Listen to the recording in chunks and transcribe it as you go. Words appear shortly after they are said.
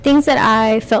Things that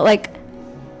I felt like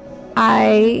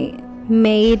I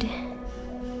made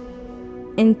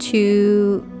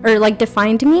into, or like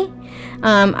defined me,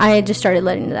 I just started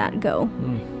letting that go.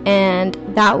 And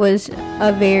that was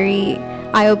a very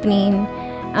eye-opening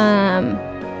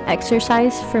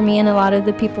exercise for me and a lot of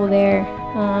the people there.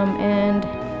 And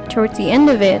towards the end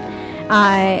of it,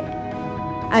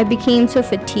 I became so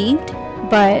fatigued,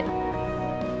 but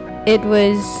it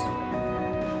was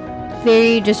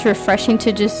very just refreshing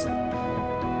to just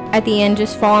at the end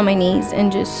just fall on my knees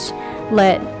and just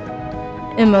let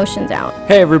emotions out.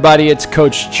 Hey everybody, it's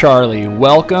Coach Charlie.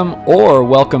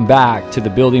 Welcome back to the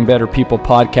Building Better People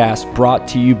podcast, brought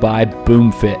to you by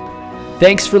BoomFit.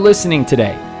 Thanks for listening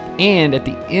today. And at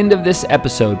the end of this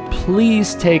episode,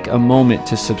 please take a moment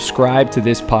to subscribe to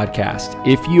this podcast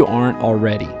if you aren't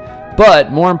already.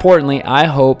 But more importantly, I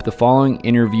hope the following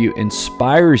interview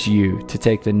inspires you to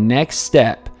take the next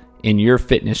step in your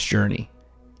fitness journey.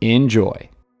 Enjoy.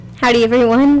 Howdy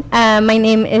everyone. My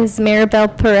name is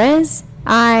Maribel Perez.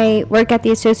 I work at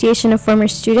the Association of Former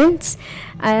Students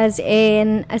as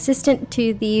an assistant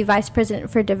to the Vice President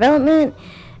for Development.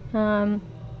 And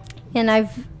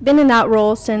I've been in that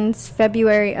role since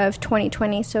February of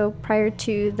 2020, so prior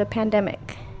to the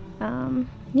pandemic.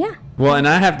 Yeah. Well, and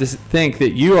I have to think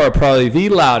that you are probably the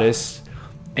loudest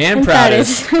and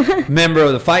proudest member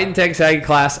of the Fighting Texas Aggie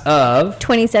class of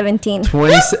 2017.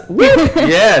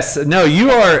 Yes. No,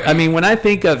 you are. I mean, when I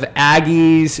think of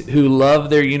Aggies who love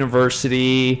their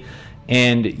university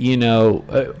and, you know,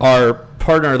 are,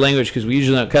 pardon our language because we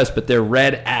usually don't cuss, but they're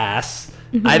red ass,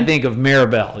 I think of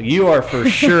Maribel. You are for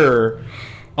sure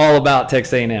all about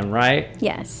Texas A&M, right?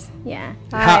 Yes. Yeah.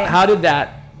 How did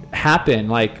that happen?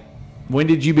 Like, when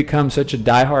did you become such a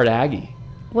diehard Aggie?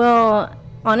 Well,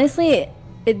 honestly,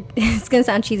 it's going to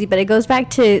sound cheesy, but it goes back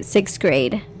to 6th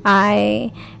grade.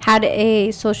 I had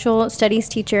a social studies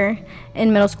teacher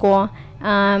in middle school,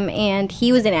 and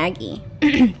he was an Aggie.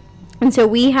 And so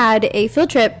we had a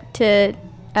field trip to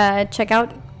check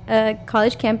out a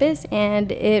college campus,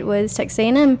 and it was Texas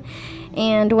A&M.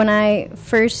 And when I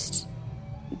first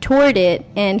toured it,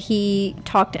 and he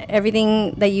talked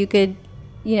everything that you could,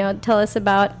 you know, tell us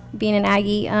about being an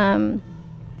Aggie,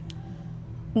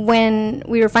 when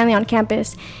we were finally on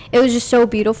campus, it was just so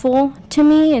beautiful to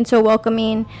me and so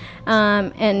welcoming,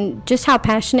 and just how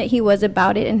passionate he was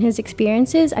about it and his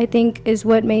experiences, I think, is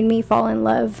what made me fall in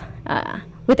love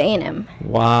with A&M.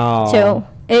 Wow. So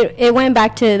it went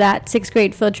back to that 6th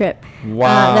grade field trip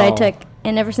that I took,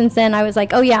 and ever since then I was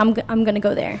like, oh yeah, I'm going to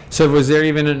go there. So was there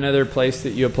even another place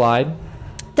that you applied?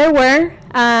 There were.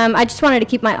 I just wanted to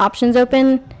keep my options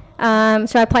open, so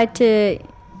I applied to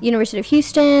University of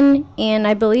Houston, and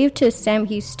I believe to Sam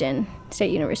Houston State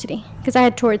University, because I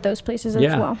had toured those places as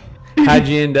well. How'd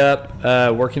you end up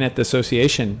working at the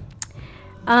association?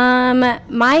 My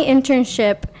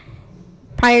internship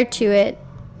prior to it,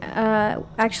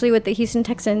 actually with the Houston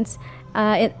Texans,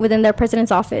 within their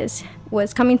president's office,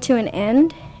 was coming to an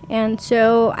end, and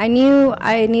so I knew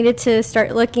I needed to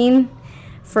start looking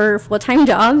for full-time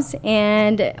jobs.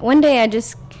 And one day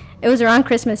it was around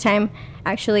Christmas time,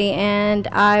 actually, and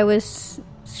I was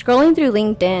scrolling through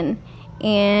LinkedIn,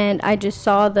 and I just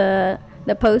saw the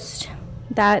post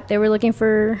that they were looking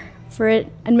for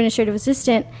an administrative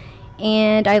assistant,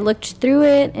 and I looked through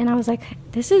it, and I was like,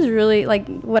 this is really like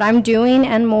what I'm doing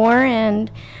and more, and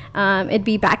it'd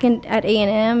be back at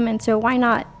A&M, and so why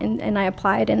not? And I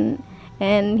applied, and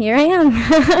here I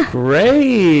am.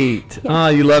 Great. Yeah. Oh,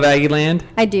 you love Aggie Land?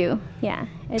 I do, yeah.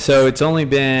 So it's only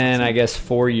been, I guess,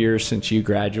 4 years since you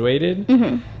graduated,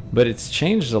 but it's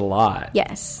changed a lot.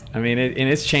 Yes. I mean, and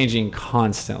it's changing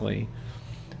constantly.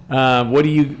 What do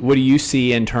you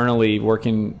see internally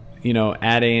working, you know,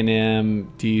 at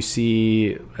A&M? Do you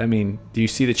see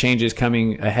the changes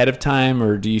coming ahead of time,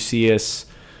 or do you see us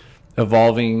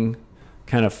evolving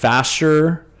kind of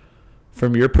faster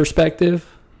from your perspective?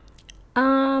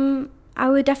 I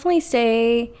would definitely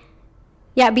say,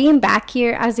 yeah, being back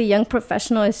here as a young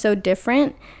professional is so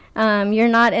different. You're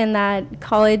not in that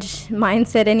college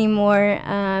mindset anymore.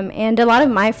 And a lot of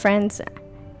my friends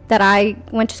that I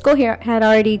went to school here had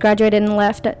already graduated and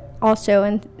left also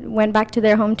and went back to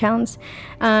their hometowns.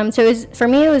 So for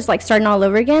me, it was like starting all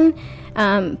over again.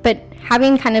 But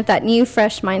having kind of that new,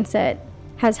 fresh mindset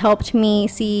has helped me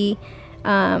see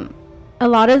a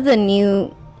lot of the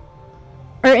new,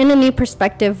 or in a new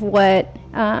perspective, what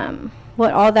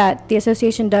all that the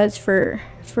association does for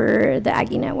the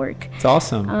Aggie Network. It's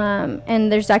awesome.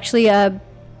 And there's actually a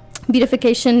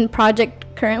beautification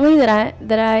project currently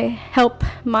that I help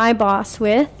my boss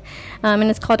with, and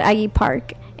it's called Aggie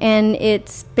Park. And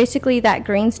it's basically that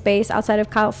green space outside of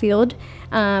Kyle Field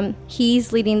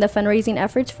He's leading the fundraising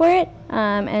efforts for it,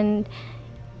 and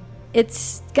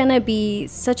it's gonna be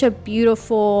such a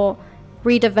beautiful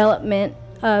redevelopment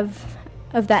of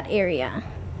that area.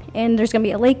 And there's gonna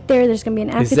be a lake there. There's gonna be an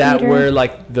amphitheater. Is that where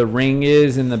like the ring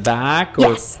is in the back?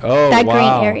 Or? Yes. Oh, that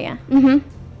green area. Mm-hmm.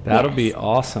 That'll be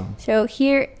awesome. So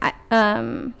here,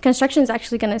 construction is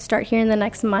actually going to start here in the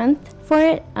next month for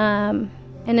it, and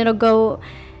it'll go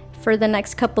for the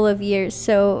next couple of years.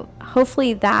 So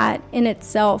hopefully that in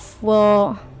itself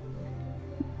will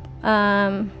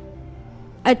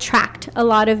attract a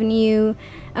lot of new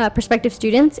prospective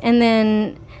students, and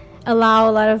then allow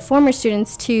a lot of former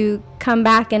students to come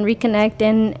back and reconnect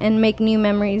and make new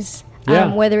memories.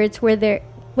 Whether it's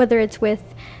with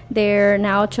their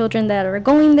now children that are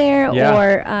going there,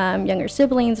 or younger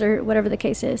siblings, or whatever the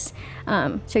case is.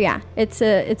 So yeah,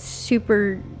 it's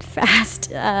super fast,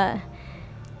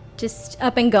 just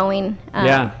up and going.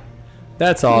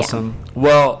 That's awesome.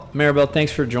 Well, Maribel,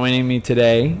 thanks for joining me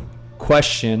today.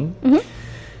 Question: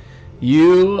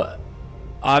 You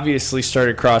obviously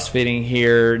started CrossFitting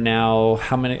here now.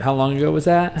 How long ago was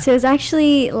that? So it was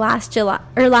actually last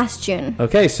June.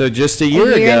 Okay, so just a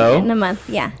year ago. In a month,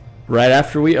 yeah. Right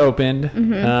after we opened,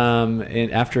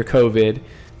 and after COVID.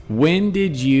 When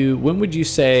would you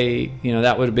say,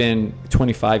 that would have been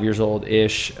 25 years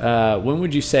old-ish. When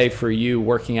would you say for you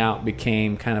working out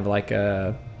became kind of like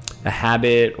a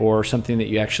habit, or something that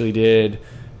you actually did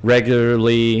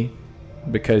regularly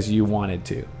because you wanted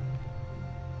to?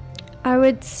 I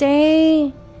would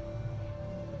say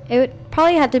it would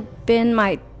probably had to been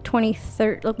my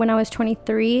 23rd, like when I was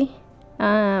 23.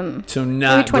 So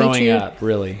not growing up,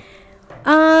 really.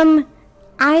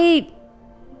 I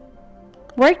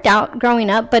worked out growing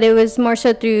up, but it was more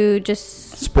so through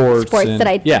just sports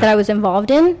that I was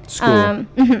involved in. School.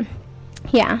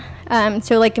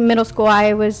 So like in middle school,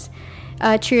 I was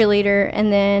a cheerleader,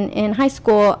 and then in high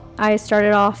school, I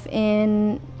started off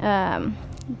in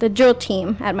the drill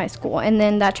team at my school, and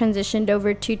then that transitioned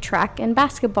over to track and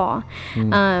basketball.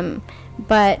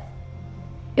 But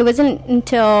it wasn't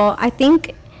until I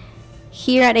think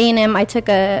here at A&M I took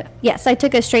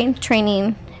a strength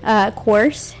training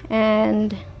course,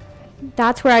 and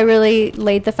that's where I really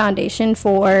laid the foundation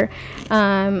for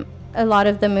a lot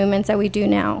of the movements that we do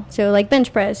now. So like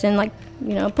bench press and like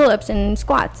pull-ups and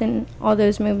squats and all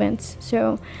those movements.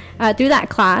 So through that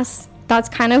class, that's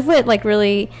kind of what like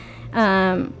really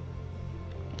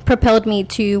propelled me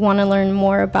to want to learn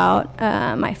more about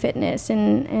my fitness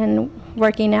and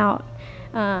working out,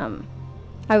 I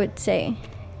would say.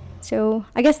 So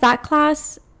I guess that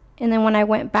class, and then when I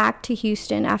went back to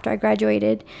Houston after I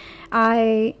graduated,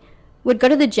 I would go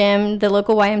to the gym, the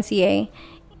local YMCA.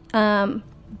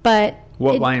 But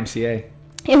what YMCA?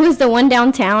 It was the one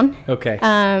downtown. Okay.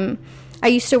 I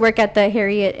used to work at the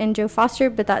Harriet and Joe Foster,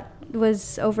 but that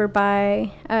was over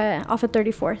by off of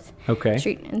 34th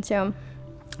Street, and so.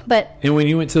 And when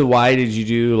you went to the Y, did you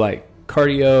do like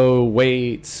cardio,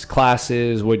 weights,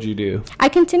 classes? What'd you do? I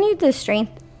continued the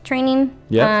strength training.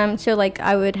 Yeah. So like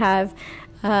I would have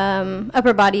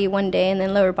upper body one day and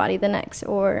then lower body the next,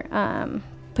 or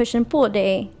push and pull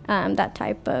day, that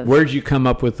type of. Where'd you come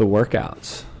up with the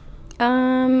workouts?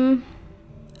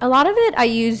 A lot of it I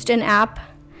used an app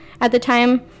at the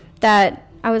time that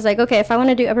I was like, okay, if I want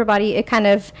to do upper body, it kind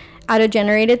of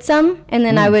auto-generated some, and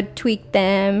then I would tweak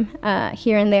them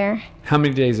here and there. How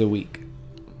many days a week?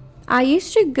 I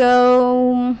used to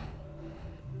go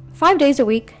 5 days a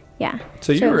week. Yeah.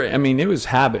 So you were, it was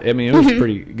habit. It was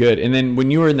pretty good. And then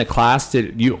when you were in the class,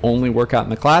 did you only work out in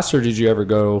the class, or did you ever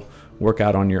go work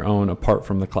out on your own apart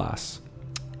from the class?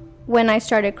 When I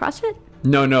started CrossFit?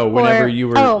 No. Whenever you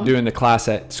were doing the class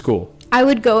at school. I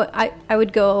would go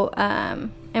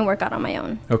and work out on my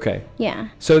own. Okay. Yeah.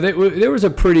 So there was a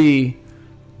pretty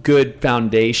good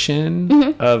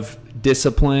foundation of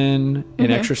discipline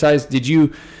and exercise.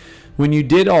 When you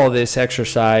did all this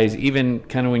exercise, even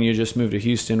kind of when you just moved to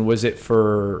Houston, was it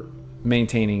for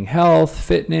maintaining health,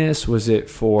 fitness? Was it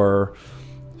for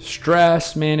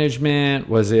stress management?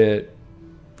 Was it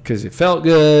because it felt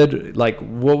good? Like,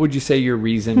 what would you say your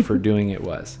reason for doing it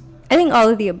was? I think all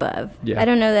of the above. Yeah. I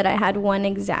don't know that I had one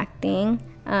exact thing.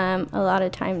 A lot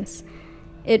of times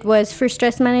it was for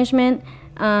stress management.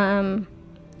 I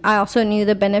also knew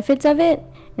the benefits of it,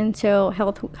 and so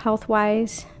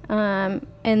health-wise.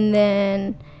 And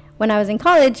then when I was in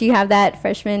college, you have that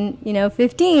freshman,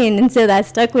 15, and so that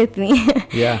stuck with me.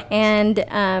 Yeah. And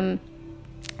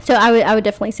so I would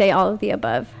definitely say all of the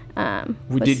above.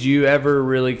 Did you ever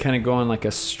really kind of go on like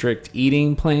a strict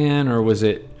eating plan, or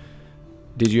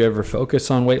did you ever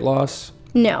focus on weight loss?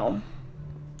 No.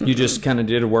 You just kind of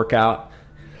did a workout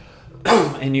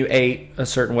and you ate a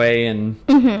certain way, and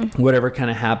whatever kind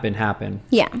of happened.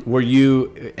 Yeah. Were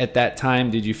you, at that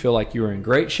time, did you feel like you were in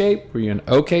great shape? Were you in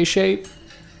okay shape?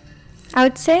 I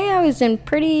would say I was in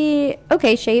pretty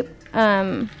okay shape.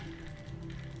 I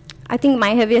think my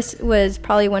heaviest was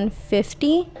probably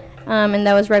 150, and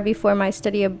that was right before my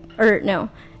that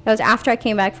was after I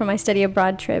came back from my study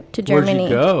abroad trip to Germany.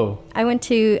 Where'd you go? I went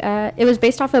to, it was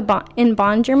based off of in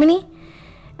Bonn, Germany.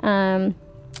 That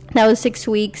was 6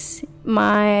 weeks.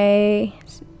 The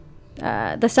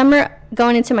summer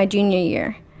going into my junior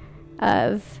year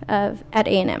at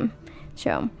A&M.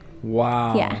 So.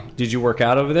 Wow. Yeah. Did you work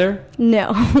out over there? No.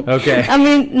 Okay. I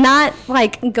mean, not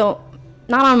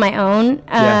on my own.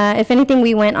 If anything,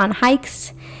 we went on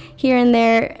hikes here and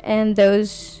there, and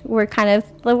those were kind of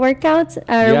the workouts.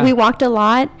 We walked a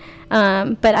lot,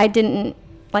 but I didn't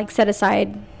set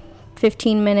aside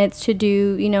 15 minutes to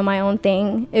do, my own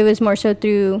thing. It was more so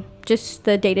through just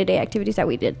the day-to-day activities that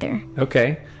we did there.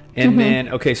 Okay. And then,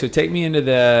 so take me into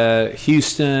the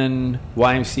Houston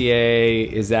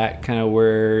YMCA. Is that kind of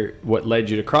what led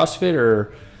you to CrossFit,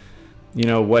 or,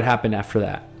 what happened after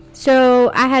that?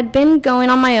 So I had been going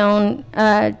on my own,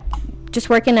 just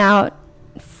working out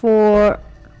for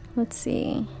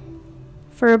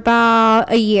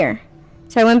about a year.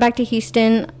 So I went back to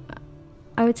Houston,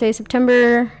 I would say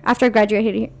September, after I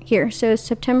graduated here. So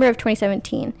September of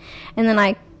 2017. And then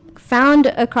I found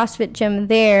a CrossFit gym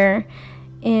there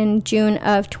in June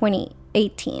of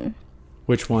 2018.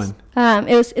 Which one?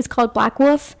 It's called Black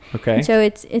Wolf. Okay. And so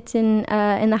it's in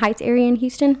the Heights area in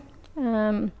Houston.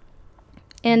 And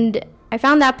I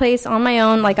found that place on my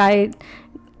own. I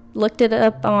looked it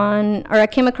up I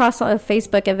came across a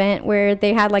Facebook event where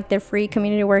they had their free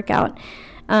community workout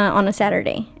on a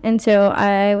Saturday. And so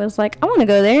I was like, I want to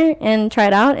go there and try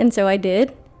it out. And so I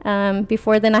did.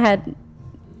 Before then I had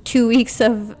 2 weeks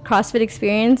of CrossFit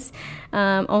experience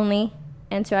only.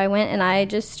 And so I went, and I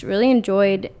just really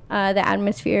enjoyed the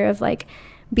atmosphere of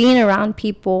being around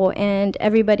people and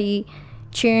everybody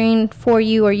cheering for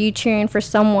you, or you cheering for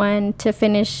someone to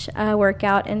finish a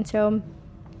workout. And so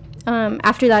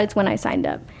after that, it's when I signed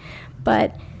up.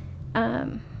 But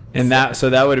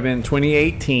that would have been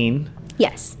 2018.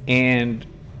 Yes. And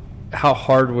how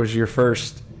hard was your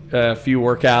first few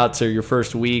workouts, or your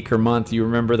first week or month? You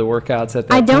remember the workouts at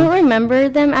that I time? don't remember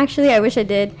them, actually. I wish I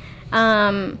did.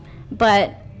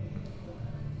 But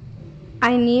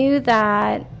I knew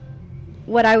that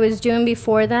what I was doing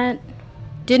before that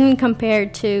didn't compare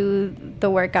to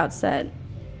the workouts that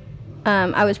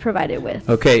I was provided with.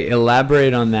 Okay,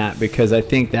 elaborate on that, because I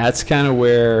think that's kind of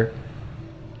where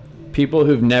people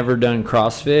who've never done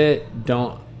CrossFit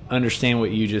don't understand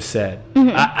what you just said.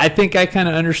 Mm-hmm. I think I kind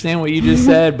of understand what you just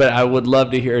said, but I would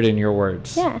love to hear it in your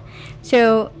words. Yeah.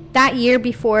 So that year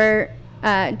before,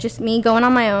 just me going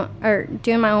on my own, or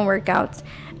doing my own workouts,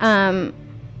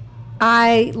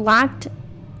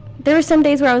 there were some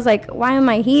days where I was like, why am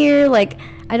I here?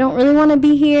 I don't really want to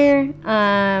be here.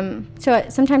 So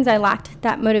sometimes I lacked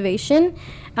that motivation.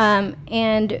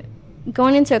 And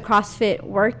going into a CrossFit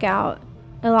workout,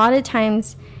 a lot of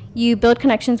times you build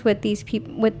connections with these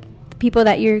people, with the people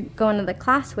that you're going to the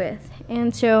class with.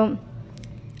 And so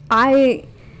I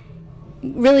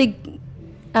really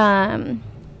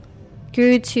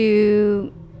grew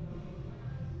to,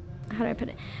 how do I put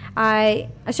it? I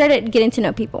started getting to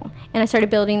know people, and I started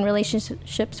building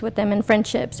relationships with them and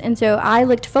friendships. And so I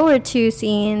looked forward to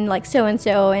seeing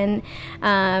so-and-so and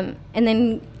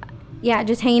then,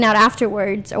 just hanging out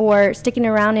afterwards, or sticking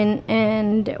around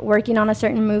and working on a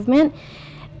certain movement.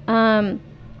 And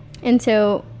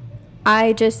so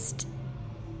I just,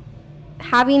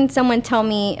 having someone tell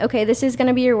me, okay, this is going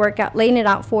to be your workout, laying it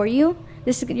out for you.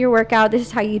 This is your workout. This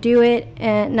is how you do it.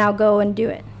 And now go and do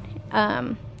it.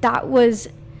 That was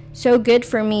so good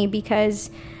for me,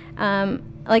 because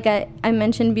like I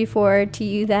mentioned before to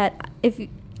you, that if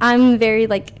I'm very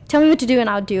tell me what to do and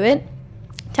I'll do it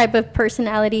type of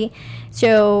personality.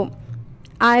 So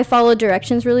I follow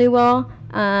directions really well.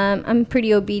 I'm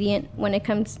pretty obedient when it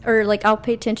comes, or I'll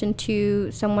pay attention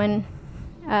to someone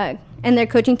and their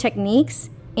coaching techniques,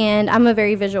 and I'm a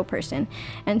very visual person.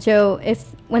 And so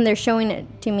when they're showing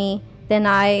it to me, then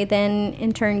I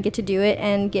in turn get to do it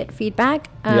and get feedback.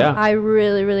 I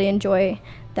really, really enjoy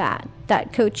that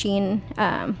coaching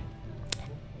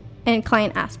and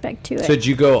client aspect to it. So did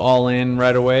you go all in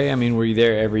right away? I mean, were you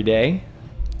there every day?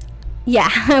 Yeah,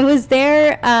 I was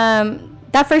there.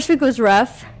 That first week was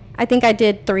rough. I think I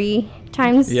did 3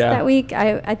 times that week.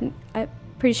 I'm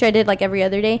pretty sure I did every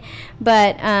other day.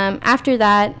 But after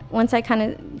that, once I kind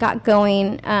of got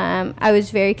going, I was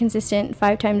very consistent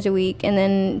 5 times a week. And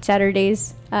then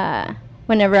Saturdays,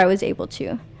 whenever I was able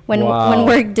to. when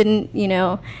work didn't,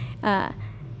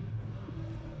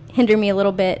 hinder me a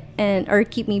little bit or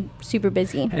keep me super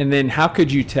busy. And then how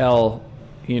could you tell,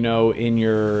 in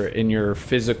your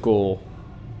physical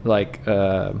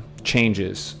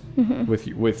changes with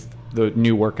the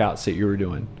new workouts that you were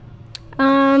doing?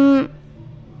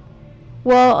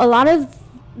 Well, a lot of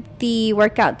the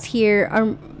workouts here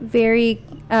are very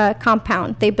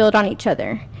compound. They build on each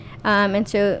other. And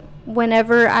so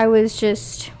whenever I was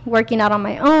just working out on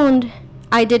my own,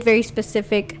 I did very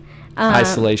specific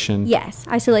isolation. Yes,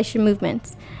 isolation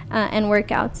movements and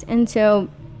workouts. And so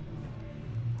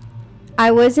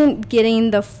I wasn't getting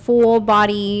the full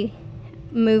body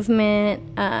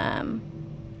movement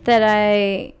that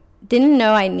I didn't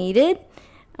know I needed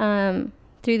through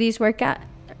these workouts,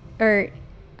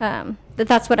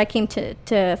 that's what I came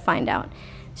to find out.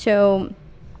 So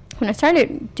when I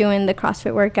started doing the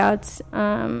CrossFit workouts,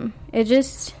 it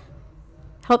just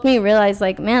helped me realize,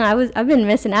 I've been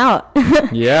missing out.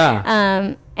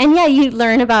 Yeah. And yeah, you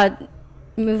learn about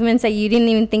movements that you didn't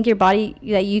even think your body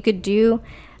that you could do,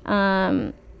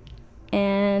 and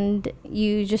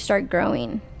you just start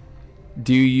growing.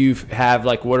 Do you have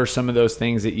what are some of those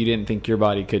things that you didn't think your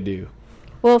body could do?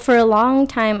 Well, for a long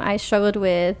time, I struggled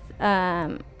with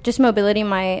just mobility in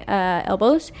my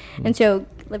elbows, and so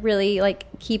really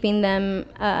keeping them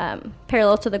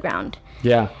parallel to the ground.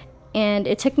 Yeah. And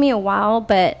it took me a while,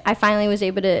 but I finally was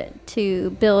able to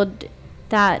build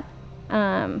that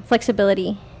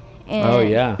flexibility. And oh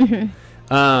yeah.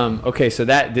 Mm-hmm. Okay, so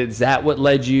is that what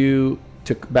led you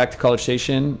back to College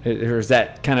Station, or is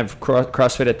that kind of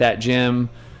CrossFit at that gym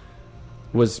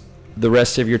was the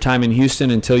rest of your time in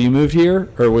Houston until you moved here,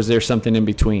 or was there something in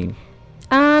between?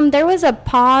 There was a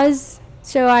pause.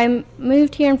 So I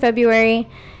moved here in February.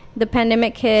 The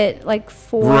pandemic hit right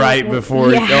after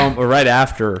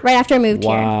I moved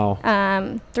here.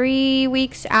 Wow. 3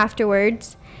 weeks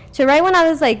afterwards. So right when I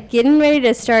was getting ready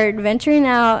to start venturing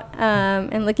out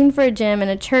and looking for a gym and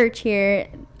a church here,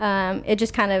 it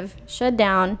just kind of shut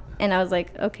down, and I was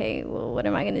like, okay, well, what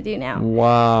am I going to do now?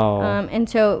 Wow. And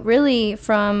so really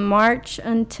from March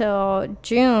until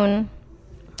June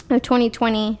of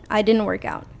 2020, I didn't work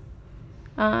out.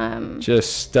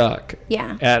 Just stuck.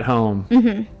 Yeah. At home.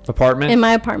 Mm-hmm. Apartment? In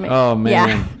my apartment. Oh, man.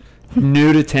 Yeah.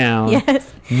 New to town.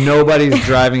 Yes. Nobody's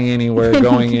driving anywhere,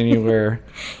 going anywhere.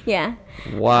 Yeah.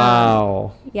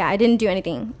 Wow. Yeah, I didn't do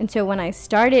anything. And so when I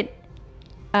started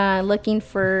looking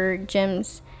for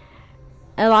gyms,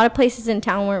 a lot of places in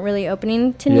town weren't really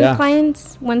opening to new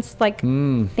clients once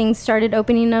things started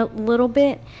opening a little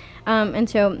bit. And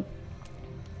so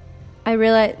I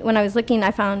realized when I was looking,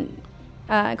 I found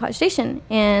College Station,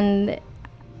 and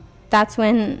that's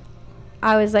when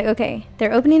I was like, okay,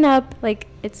 they're opening up.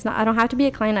 It's not, I don't have to be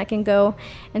a client, I can go.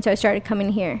 And so I started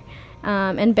coming here.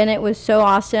 And Bennett was so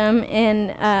awesome in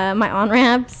my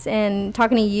on-ramps and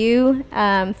talking to you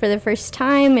for the first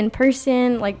time in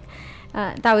person.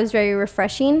 That was very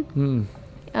refreshing.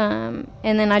 And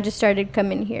then I just started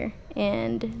coming here.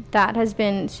 And that has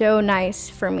been so nice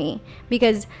for me,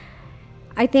 because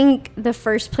I think the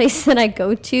first place that I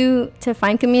go to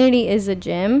find community is a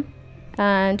gym.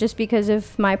 Just because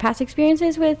of my past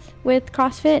experiences with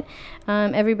CrossFit.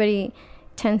 Everybody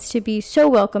tends to be so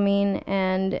welcoming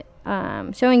and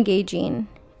so engaging.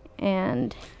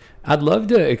 And I'd love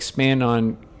to expand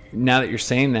on, now that you're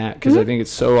saying that, because I think it's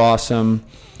so awesome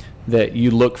that you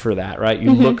look for that, right?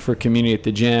 You look for community at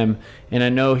the gym. And I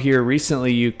know here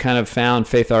recently you kind of found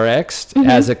FaithRx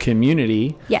as a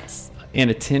community. Yes. And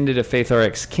attended a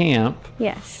FaithRx camp.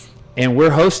 Yes. And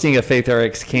we're hosting a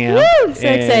FaithRx camp. Woo! So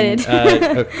excited.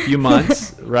 A few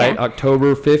months, right? Yeah.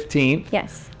 October 15th.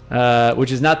 Yes.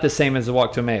 Which is not the same as the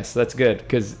Walk to Emmaus. So that's good,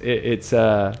 because it's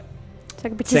so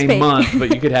same month,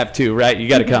 but you could have two, right? You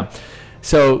got to come.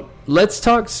 So let's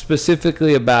talk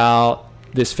specifically about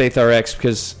this FaithRx,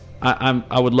 because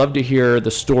I would love to hear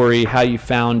the story, how you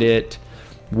found it,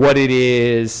 what it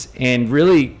is, and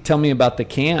really tell me about the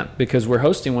camp, because we're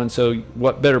hosting one. So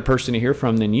what better person to hear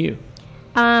from than you?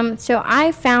 So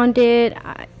I found it,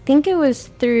 I think it was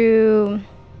through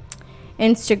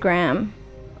Instagram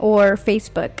or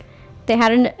Facebook. They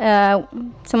had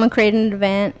someone created an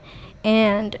event,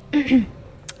 and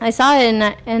I saw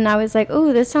it, and I was like,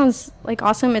 oh, this sounds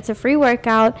awesome. It's a free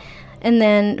workout, and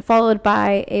then followed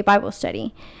by a Bible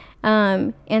study.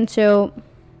 And so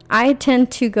I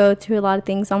tend to go through a lot of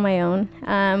things on my own.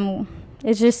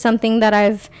 It's just something that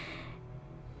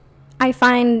I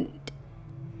find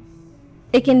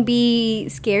it can be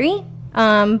scary,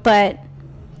 but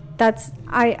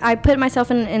I put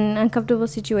myself in uncomfortable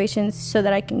situations so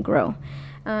that I can grow.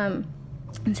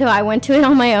 So I went to it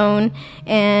on my own,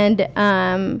 and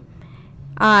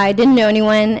I didn't know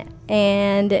anyone,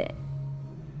 and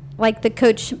like the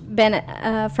coach Ben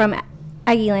from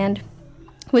Aggieland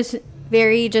was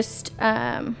very such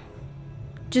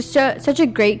a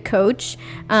great coach.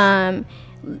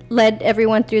 Led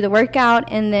everyone through the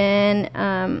workout, and then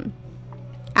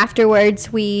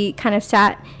afterwards we kind of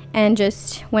sat and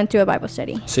just went through a Bible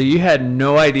study. So you had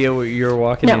no idea what you were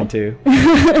walking into.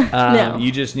 No.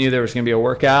 You just knew there was going to be a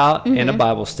workout and a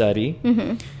Bible study.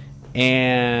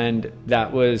 And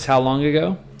that was how long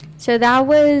ago? So that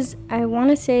was, I want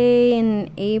to say, in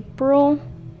April.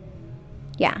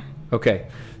 Yeah. Okay.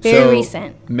 Very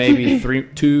recent. Maybe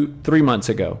 3 months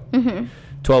ago.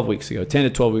 12 weeks ago, 10 to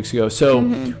 12 weeks ago. So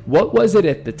what was it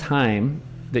at the time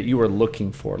that you were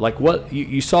looking for? Like, what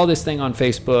you saw this thing on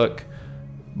Facebook,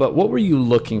 but what were you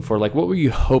looking for? Like, what were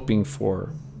you hoping for?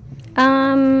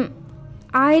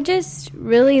 I just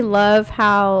really love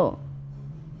how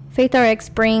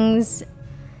FaithRx brings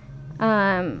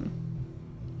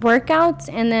workouts,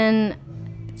 and then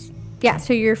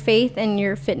so your faith and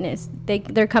your fitness,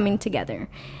 they're coming together.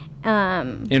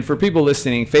 And for people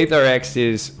listening,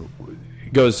 FaithRx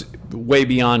goes way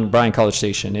beyond Bryan College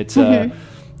Station. It's a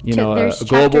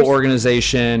global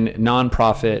organization,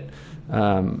 nonprofit,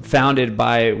 founded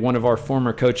by one of our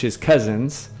former coach's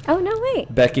cousins. Oh, no way.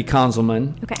 Becky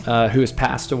Konzelman, who has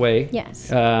passed away. Yes.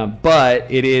 But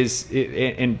it is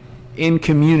in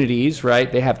communities,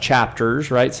 right? They have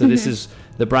chapters, right? So this is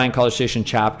the Bryan College Station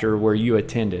chapter where you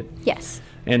attended. Yes.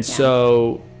 And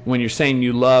so when you're saying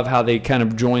you love how they kind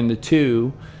of joined the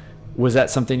two, was that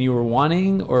something you were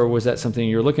wanting, or was that something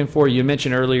you were looking for? You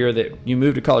mentioned earlier that you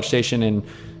moved to College Station and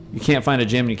you can't find a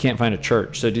gym and you can't find a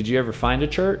church. So did you ever find a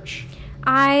church?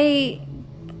 It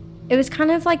was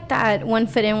kind of like that, one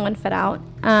foot in, one foot out.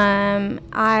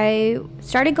 I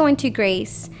started going to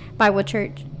Grace Bible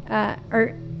Church,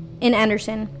 or in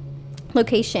Anderson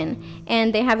location,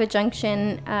 and they have a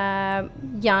Junction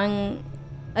young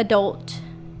adult,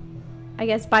 I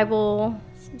guess, Bible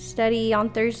study on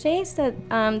Thursdays that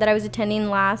I was attending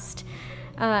last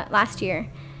year,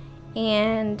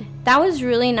 and that was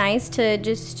really nice to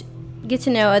just get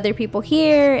to know other people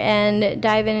here and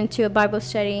dive into a Bible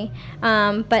study.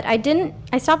 But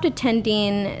I stopped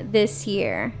attending this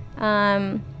year.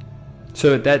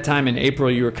 So at that time in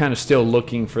April, you were kind of still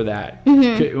looking for that.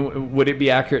 Would it be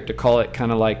accurate to call it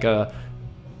kind of like a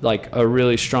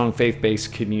really strong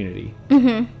faith-based community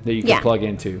that you could plug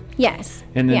into? Yes.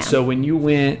 And then so when you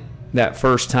went that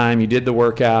first time, you did the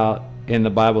workout and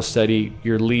the Bible study,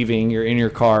 you're leaving, you're in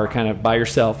your car kind of by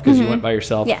yourself because you went by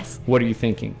yourself. Yes. What are you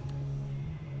thinking?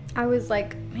 I was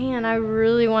like, man, I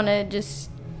really want to just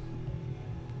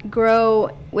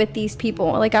grow with these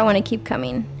people. Like, I want to keep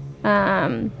coming.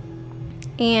 And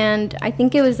I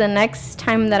think it was the next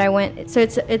time that I went. So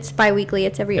it's bi-weekly.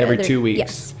 It's every 2 weeks.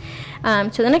 Yes.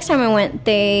 So the next time I went,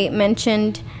 they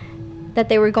mentioned that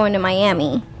they were going to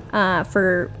Miami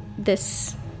for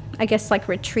this, I guess, like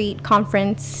retreat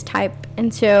conference type.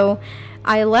 And so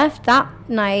I left that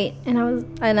night,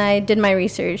 and I did my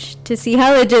research to see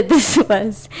how legit this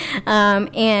was.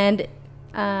 And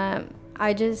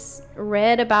I just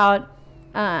read about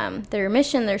their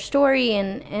mission, their story,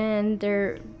 and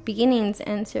their beginnings.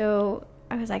 And so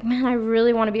I was like, man, I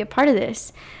really want to be a part of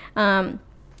this. So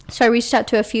I reached out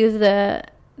to a few of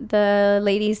the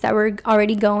ladies that were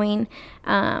already going,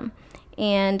 and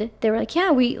they were like,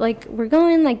 yeah, we're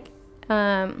going. Like,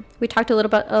 we talked a little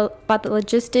bit about the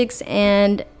logistics,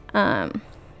 and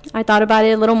I thought about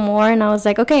it a little more, and I was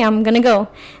like, okay, I'm gonna go.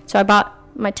 So I bought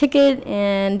my ticket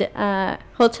and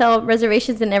hotel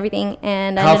reservations and everything,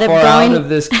 and I ended up going. How far out of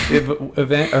this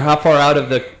event, or how far out of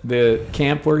the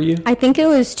camp were you? I think it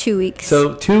was 2 weeks.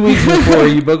 So 2 weeks before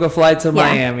you book a flight to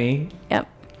Miami. Yep.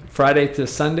 Friday to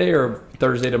Sunday or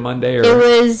Thursday to Monday? Or? It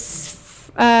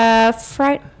was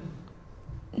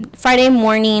Friday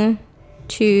morning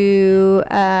to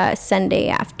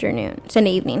Sunday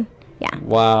evening. Yeah.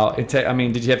 Wow. Did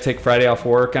you have to take Friday off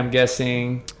work, I'm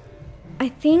guessing? I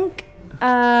think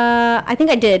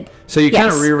I did. So you kind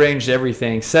of rearranged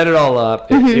everything, set it all up.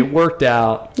 It worked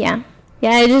out. Yeah.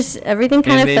 Yeah, everything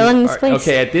kind of fell in this place.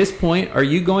 Okay, at this point, are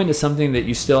you going to something that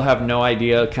you still have no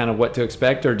idea kind of what to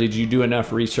expect, or did you do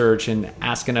enough research and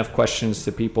ask enough questions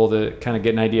to people to kind of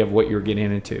get an idea of what you were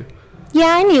getting into?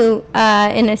 Yeah, I knew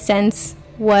in a sense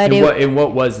what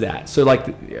what was that? So like,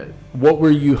 what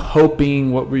were you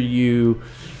hoping? What were you,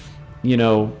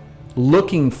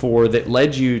 looking for that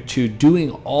led you to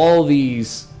doing all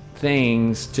these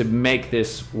things to make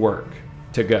this work,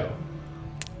 to go?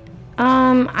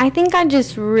 I think I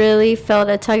just really felt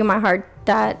a tug in my heart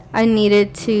that I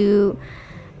needed to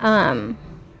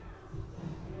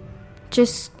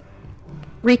just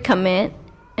recommit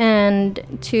And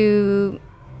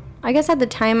I guess at the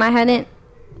time I hadn't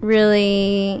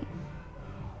really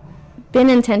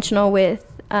been intentional with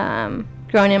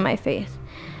growing in my faith.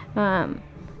 So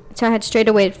I had strayed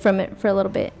away from it for a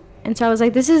little bit. And so I was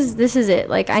like, this is it.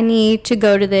 Like, I need to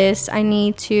go to this. I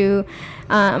need to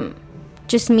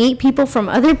just meet people from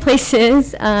other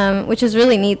places, which is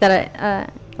really neat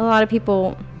that a lot of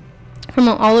people from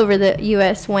all over the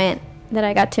U.S. went that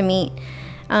I got to meet,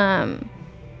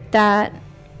 that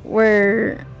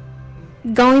were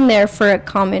going there for a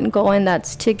common goal, and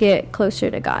that's to get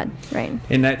closer to God, right?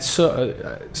 And that's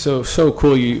so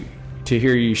cool to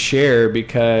hear you share,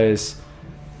 because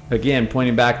again,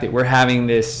 pointing back that we're having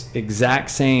this exact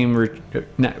same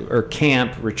or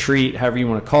camp, retreat, however you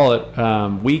want to call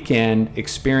it, weekend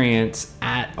experience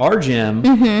at our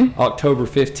gym, October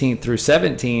 15th through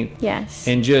 17th. Yes.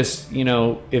 And just,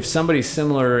 if somebody's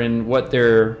similar in what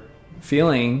they're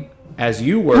feeling as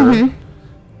you were,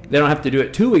 they don't have to do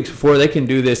it 2 weeks before. They can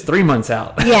do this 3 months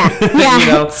out. Yeah.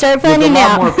 Start planning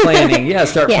now. With a lot more planning. Yeah,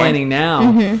 start planning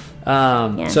now.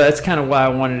 So that's kind of why I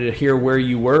wanted to hear where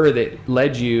you were that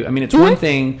led you. I mean, it's one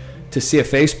thing to see a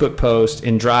Facebook post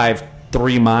and drive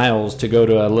 3 miles to go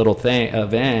to a little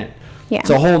event. Yeah. It's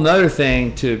a whole nother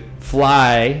thing to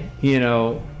fly,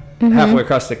 halfway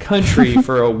across the country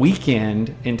for a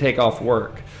weekend and take off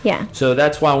work. Yeah. So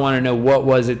that's why I want to know, what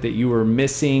was it that you were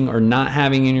missing or not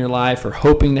having in your life or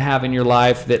hoping to have in your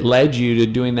life that led you to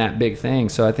doing that big thing.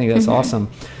 So I think that's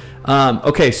awesome.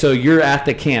 Okay, so you're at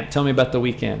the camp. Tell me about the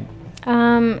weekend.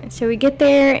 So we get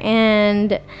there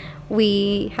and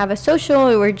we have a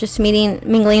social. We're just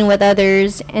mingling with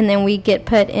others, and then we get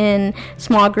put in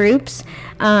small groups.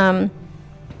 And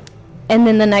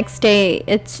then the next day,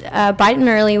 it's bright and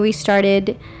early. We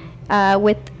started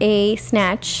with a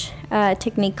snatch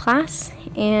technique class,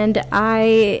 and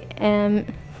that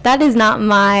is not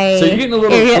my So you're getting a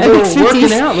little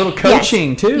working out, a little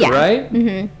coaching too, right?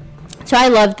 Mm-hmm. So I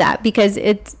loved that because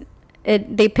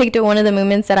they picked one of the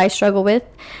movements that I struggle with,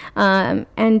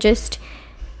 and just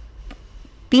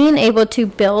being able to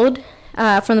build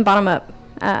from the bottom up.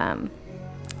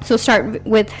 So start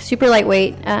with super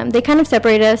lightweight. They kind of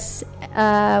separate us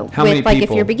How with many like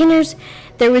people? If you're beginners.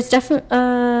 There was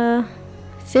definitely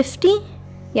 50.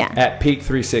 Yeah. At Peak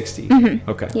 360.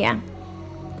 Okay. Yeah.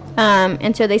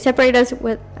 And so they separate us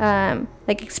with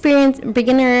like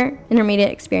beginner,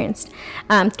 intermediate, experienced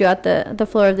throughout the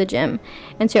floor of the gym.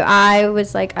 And so I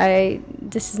was like,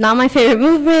 this is not my favorite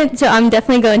movement, so I'm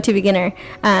definitely going to beginner.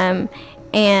 And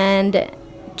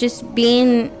just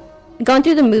going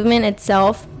through the movement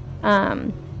itself,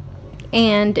 and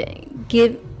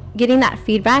getting that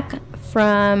feedback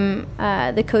from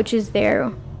the coaches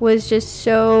there was just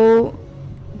so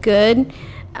good,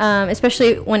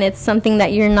 especially when it's something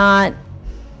that you're not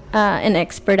an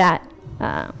expert at,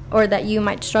 or that you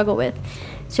might struggle with.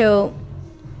 So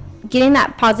getting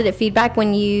that positive feedback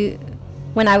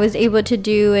when I was able to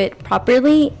do it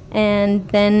properly, and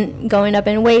then going up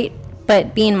in weight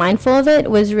but being mindful of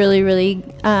it, was really, really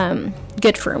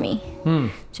good for me.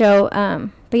 So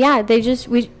but yeah,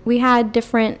 we had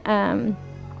different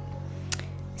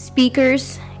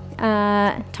speakers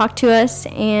talk to us,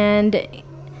 and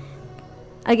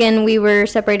again, we were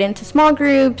separated into small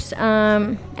groups,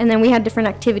 and then we had different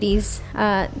activities.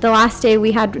 The last day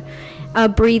we had a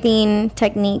breathing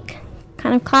technique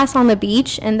kind of class on the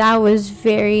beach, and that was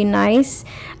very nice.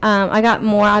 I got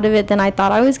more out of it than I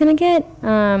thought I was going to get.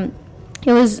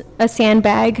 It was a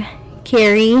sandbag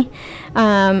carry,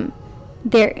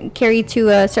 carry to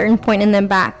a certain point and then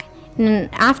back. And then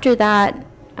after that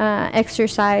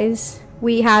exercise,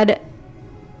 we had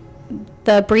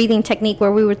the breathing technique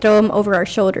where we would throw them over our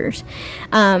shoulders.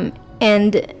 And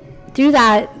through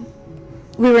that,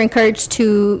 we were encouraged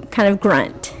to kind of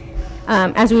grunt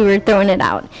as we were throwing it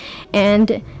out.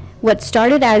 And what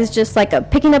started as just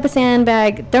like picking up a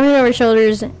sandbag, throwing it over our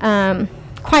shoulders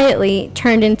quietly,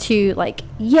 turned into like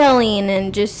yelling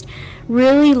and just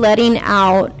really letting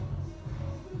out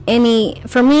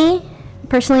for me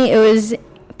personally, it was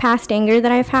past anger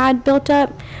that I've had built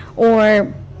up,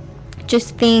 or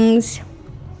just things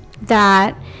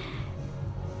that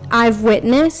I've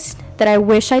witnessed that I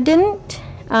wish I didn't,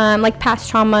 like past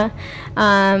trauma,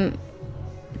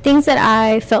 things that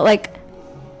I felt like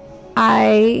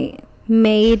I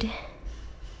made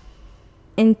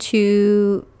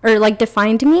into, or like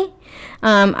defined me.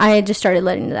 I just started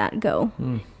letting that go.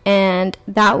 And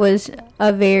that was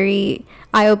a very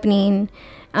eye-opening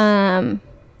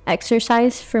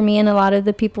exercise for me and a lot of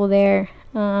the people there.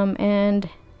 And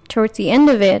towards the end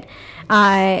of it,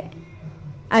 I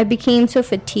became so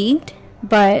fatigued,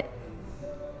 but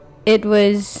it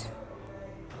was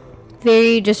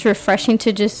very just refreshing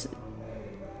to just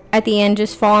at the end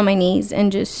just fall on my knees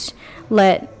and just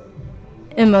let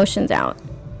emotions out.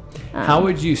 How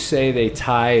would you say they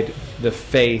tied the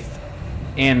faith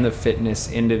and the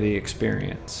fitness into the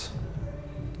experience?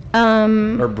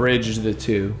 Or bridged the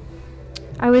two?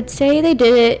 I would say they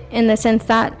did it in the sense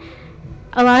that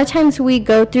a lot of times we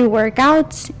go through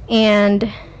workouts and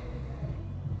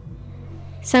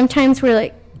sometimes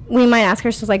we might ask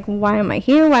ourselves, like, why am I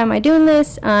here? Why am I doing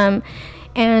this?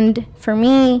 And for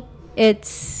me,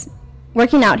 it's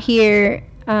working out here.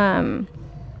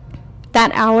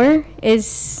 That hour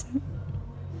is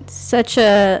such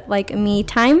a me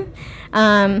time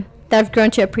that I've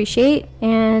grown to appreciate,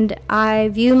 and I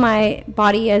view my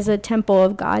body as a temple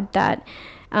of God that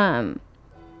I'm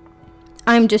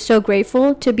just so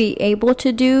grateful to be able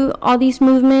to do all these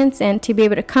movements and to be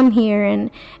able to come here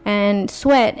and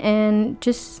sweat and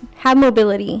just have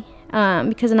mobility,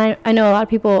 because I know a lot of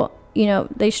people,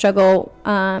 they struggle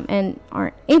and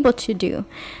aren't able to do.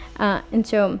 And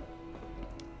so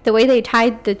the way they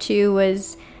tied the two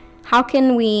was, how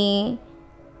can we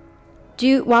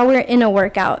do, while we're in a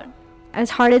workout,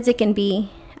 as hard as it can be,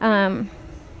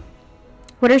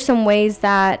 what are some ways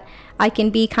that I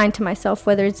can be kind to myself,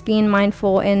 whether it's being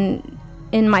mindful in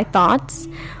my thoughts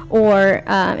or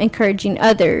encouraging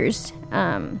others.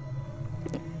 And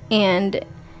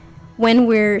when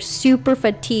we're super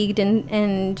fatigued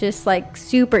and just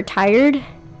super tired,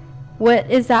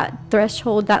 what is that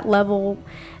threshold, that level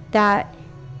that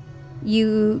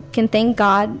you can thank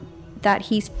God that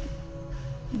He's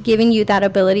giving you that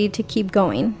ability to keep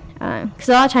going? Because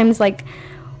a lot of times,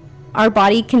 our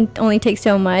body can only take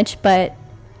so much, but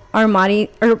our body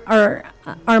or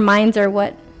our minds are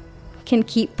what can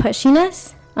keep pushing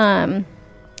us. And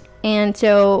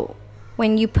so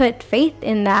when you put faith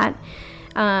in that,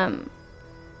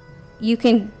 you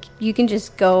can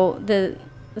just go, the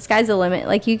sky's the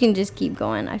limit. You can just keep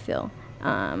going, I feel.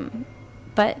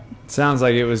 But sounds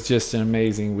like it was just an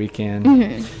amazing weekend.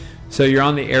 Mm-hmm. So you're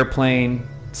on the airplane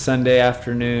Sunday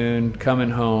afternoon,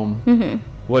 coming home. Mm-hmm.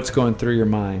 What's going through your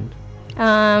mind?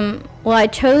 Well, I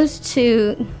chose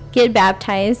to get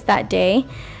baptized that day,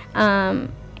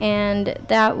 and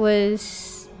that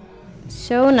was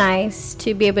so nice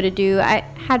to be able to do. I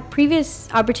had previous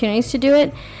opportunities to do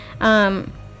it,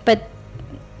 but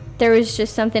there was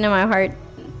just something in my heart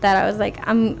that I was like,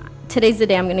 today's the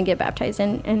day I'm going to get baptized,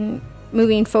 and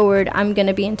moving forward, I'm going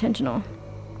to be intentional.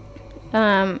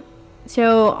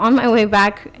 So on my way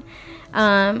back,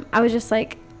 I was just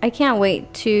like, I can't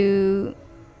wait to...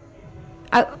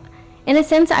 in a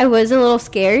sense, I was a little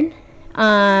scared.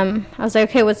 I was like,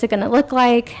 okay, what's it going to look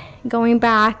like going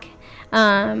back?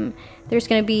 There's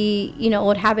going to be,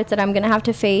 old habits that I'm going to have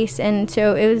to face. And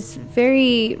so it was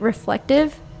very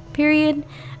reflective period.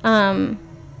 And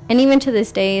even to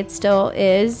this day, it still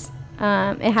is.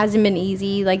 It hasn't been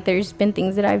easy. There's been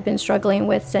things that I've been struggling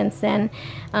with since then.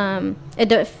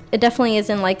 It definitely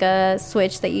isn't a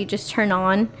switch that you just turn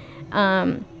on.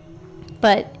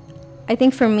 But I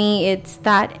think for me, it's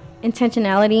that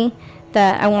intentionality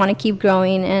that I want to keep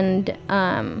growing,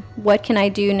 and what can I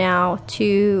do now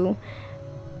to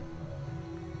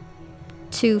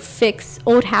fix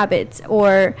old habits,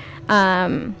 or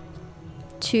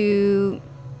to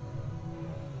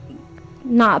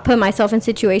not put myself in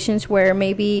situations where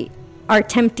maybe are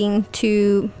tempting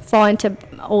to fall into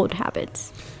old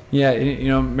habits. Yeah,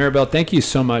 Maribel, thank you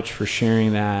so much for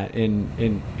sharing that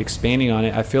and expanding on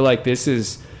it. I feel like this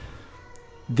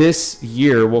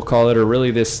year, we'll call it, or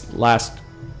really this last,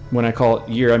 when I call it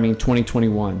year, I mean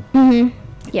 2021. Mm-hmm.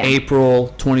 Yeah. April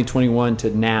 2021 to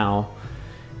now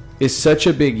is such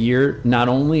a big year, not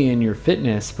only in your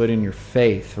fitness, but in your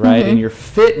faith, right? Mm-hmm. And your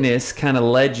fitness kind of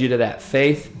led you to that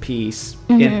faith piece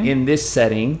in this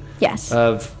setting. Yes.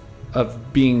 Of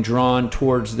being drawn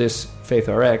towards this Faith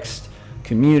RX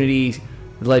community. It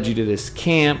led you to this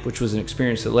camp, which was an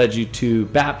experience that led you to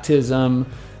baptism,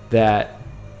 that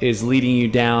is leading you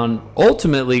down,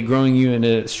 ultimately growing you in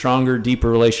a stronger,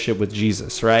 deeper relationship with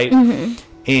Jesus, right? Mm-hmm.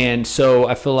 And so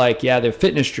I feel like, the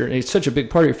fitness journey, it's such a big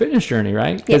part of your fitness journey,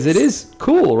 right? Because It is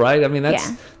cool, right? I mean,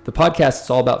 that's the podcast is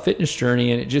all about fitness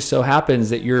journey, and it just so happens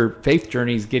that your faith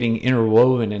journey is getting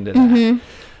interwoven into that.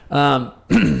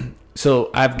 Mm-hmm.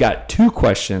 So I've got two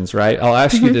questions, right? I'll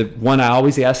ask you the one I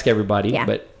always ask everybody,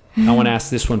 but I want to ask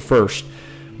this one first.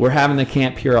 We're having the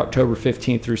camp here October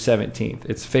 15th through 17th.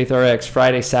 It's Faith RX,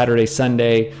 Friday, Saturday,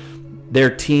 Sunday.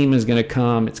 Their team is going to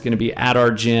come. It's going to be at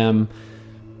our gym.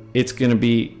 It's going to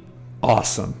be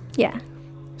awesome. Yeah.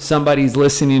 Somebody's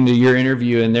listening to your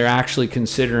interview and they're actually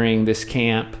considering this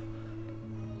camp,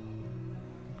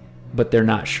 but they're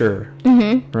not sure,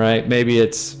 right? Maybe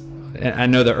it's I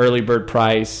know the early bird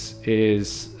price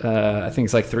is, I think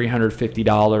it's like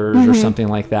 $350 or something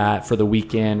like that for the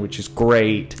weekend, which is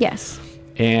great. Yes.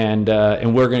 And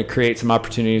we're going to create some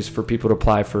opportunities for people to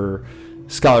apply for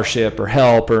scholarship or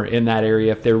help or in that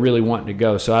area if they're really wanting to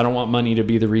go. So I don't want money to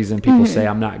be the reason people say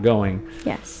I'm not going.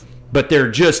 Yes. But they're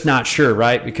just not sure,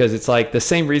 right? Because it's like the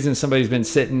same reason somebody's been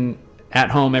sitting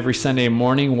at home every Sunday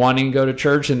morning wanting to go to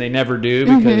church and they never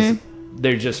do because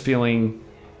they're just fill in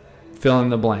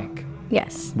the blank.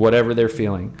 Yes. Whatever they're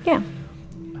feeling. Yeah.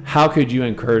 How could you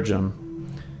encourage them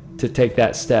to take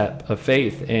that step of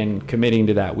faith and committing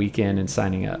to that weekend and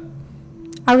signing up?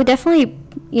 I would definitely,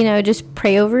 just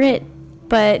pray over it,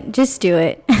 but just do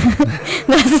it.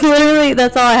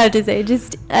 That's all I have to say.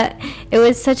 Just, it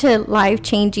was such a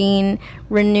life-changing,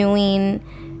 renewing,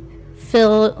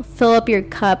 fill up your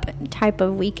cup type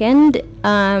of weekend.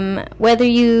 Whether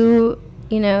you're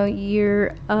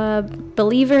a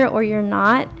believer or you're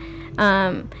not,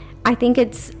 I think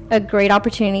it's a great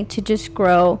opportunity to just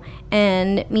grow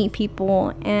and meet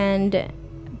people and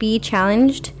be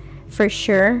challenged for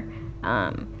sure.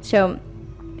 So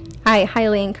I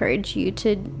highly encourage you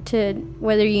to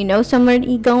whether you know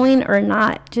somebody going or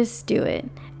not, just do it.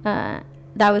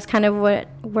 That was kind of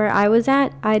where I was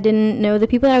at. I didn't know the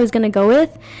people that I was going to go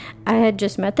with. I had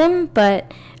just met them,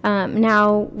 but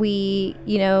now we,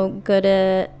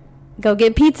 go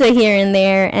get pizza here and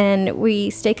there, and we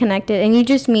stay connected, and you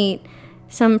just meet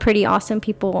some pretty awesome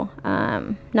people,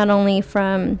 not only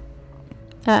from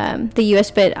the U.S.,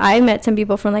 but I met some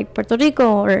people from like Puerto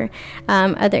Rico or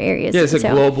other areas. Yeah, it's a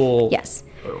global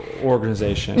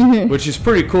organization, which is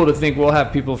pretty cool to think we'll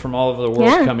have people from all over the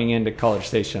world coming into College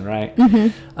Station, right?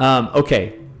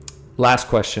 Okay, last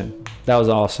question. That was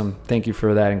awesome. Thank you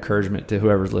for that encouragement to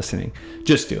whoever's listening.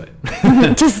 Just do it.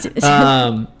 Just do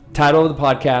it. Title of the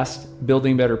podcast,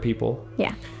 Building Better People.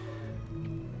 Yeah.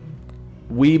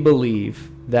 We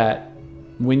believe that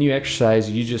when you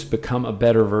exercise, you just become a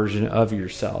better version of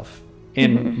yourself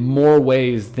in more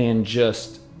ways than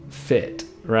just fit,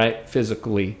 right?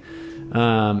 Physically.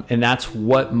 And that's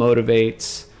what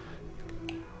motivates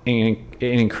and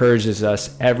encourages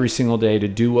us every single day to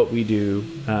do what we do,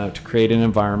 to create an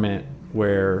environment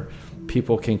where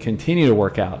people can continue to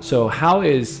work out. So how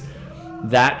is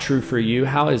that true for you?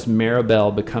 How is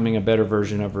Maribel becoming a better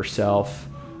version of herself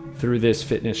through this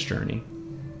fitness journey?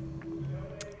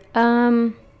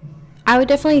 I would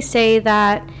definitely say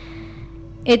that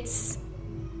it's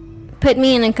put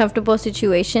me in uncomfortable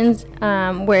situations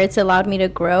where it's allowed me to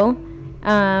grow.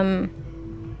 And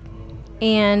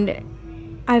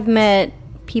I've met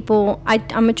people.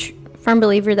 I'm a firm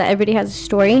believer that everybody has a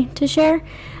story to share.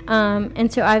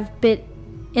 And so I've been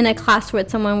in a class with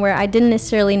someone where I didn't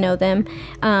necessarily know them,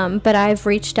 but I've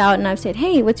reached out and I've said,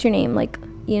 hey, what's your name? Like,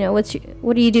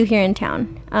 what do you do here in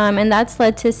town? And that's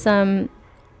led to some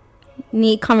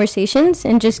neat conversations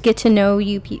and just get to know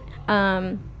you.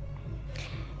 And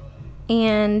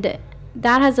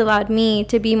that has allowed me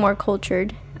to be more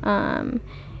cultured,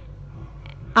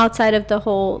 outside of the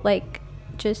whole, like,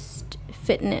 just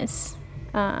fitness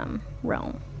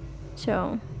realm.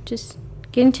 So just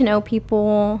getting to know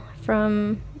people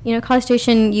from, College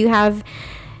Station, you have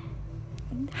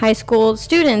high school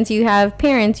students, you have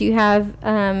parents, you have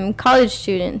college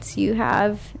students, you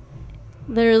have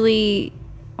literally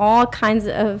all kinds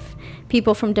of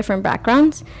people from different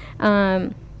backgrounds.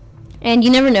 And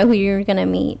you never know who you're going to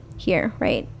meet here,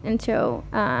 right? And so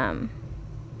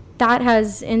that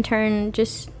has, in turn,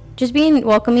 just being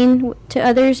welcoming to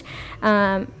others,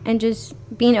 and just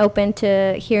being open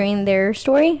to hearing their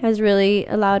story has really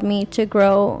allowed me to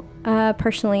grow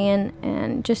personally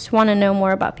and just want to know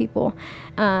more about people.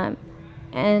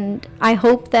 And I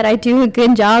hope that I do a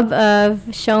good job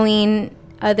of showing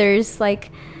others,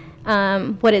 like,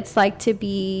 what it's like to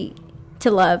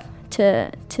love,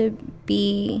 to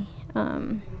be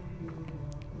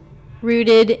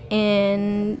rooted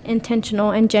in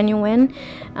intentional and genuine,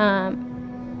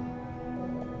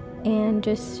 and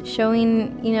just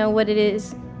showing, what it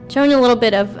is, showing a little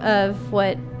bit of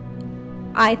what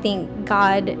I think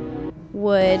God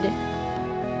would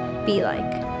be like.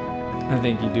 I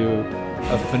think you do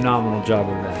a phenomenal job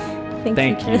of that.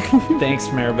 Thank you. Thanks,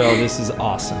 Maribel. This is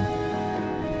awesome.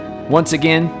 Once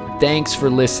again, thanks for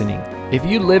listening. If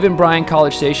you live in Bryan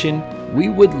College Station, we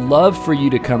would love for you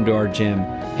to come to our gym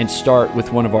and start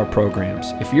with one of our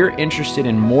programs. If you're interested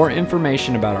in more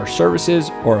information about our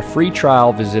services or a free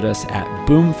trial, visit us at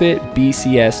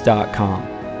boomfitbcs.com.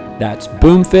 That's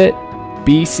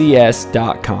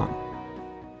boomfitbcs.com.